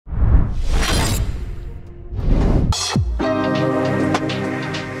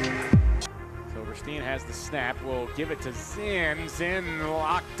has the snap, will give it to Zinn. Zinn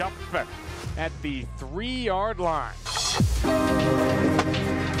locked up at the 3-yard line.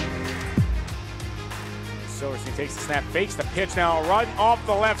 Silverstein takes the snap, fakes the pitch, now a run off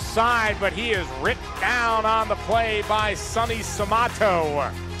the left side, but he is written down on the play by Sonny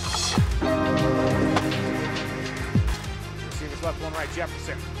Samato. Receivers left, one right,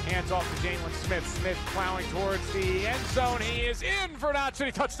 Jefferson. Hands off to Jalen Smith. Smith plowing towards the end zone. He is in for Dodge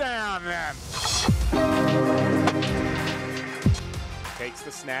City, touchdown. Takes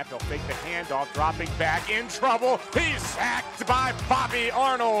the snap, he'll fake the handoff, dropping back, in trouble. He's sacked by Bobby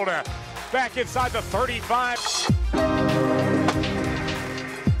Arnold. Back inside the 35.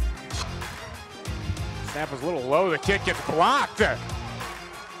 Snap was a little low, the kick gets blocked.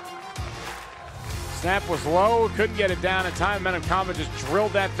 Snap was low, couldn't get it down in time. Momentum Combat just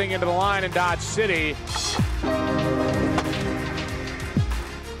drilled that thing into the line in Dodge City.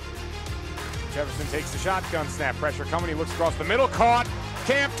 Jefferson takes the shotgun snap, pressure coming, he looks across the middle, caught.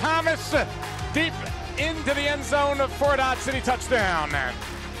 Cam Thomas deep into the end zone for Dodge City, touchdown.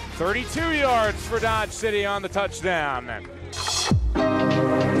 32 yards for Dodge City on the touchdown.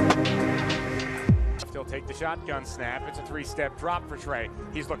 He'll take the shotgun snap. It's a 3-step drop for Trey.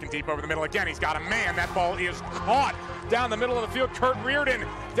 He's looking deep over the middle again. He's got a man. That ball is caught down the middle of the field. Kurt Reardon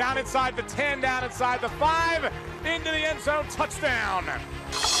down inside the 10, down inside the 5, into the end zone, touchdown.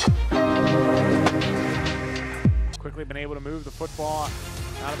 Quickly been able to move the football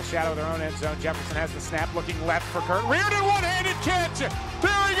out of the shadow of their own end zone. Jefferson has the snap, looking left for Kurt Reardon, one-handed catch.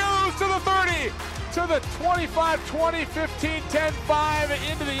 There he goes to the 30, to the 25, 20, 15, 10, 5,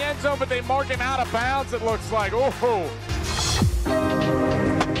 into the end zone, but they mark him out of bounds, it looks like. Oh!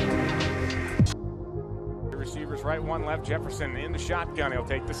 The receivers right, one left. Jefferson in the shotgun. He'll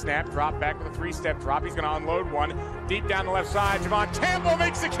take the snap, drop back with a 3-step drop. He's going to unload one deep down the left side. Javon Campbell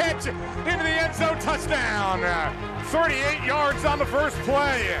makes the catch into the end zone, touchdown. 38 yards on the first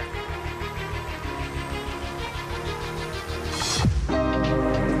play.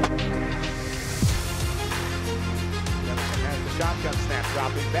 Shotgun snap,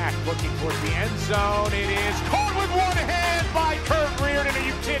 dropping back, looking towards the end zone. It is caught with one hand by Kurt Reardon. Are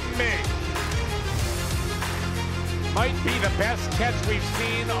you kidding me? Might be the best catch we've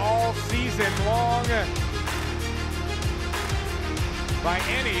seen all season long by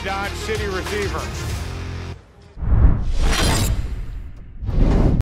any Dodge City receiver.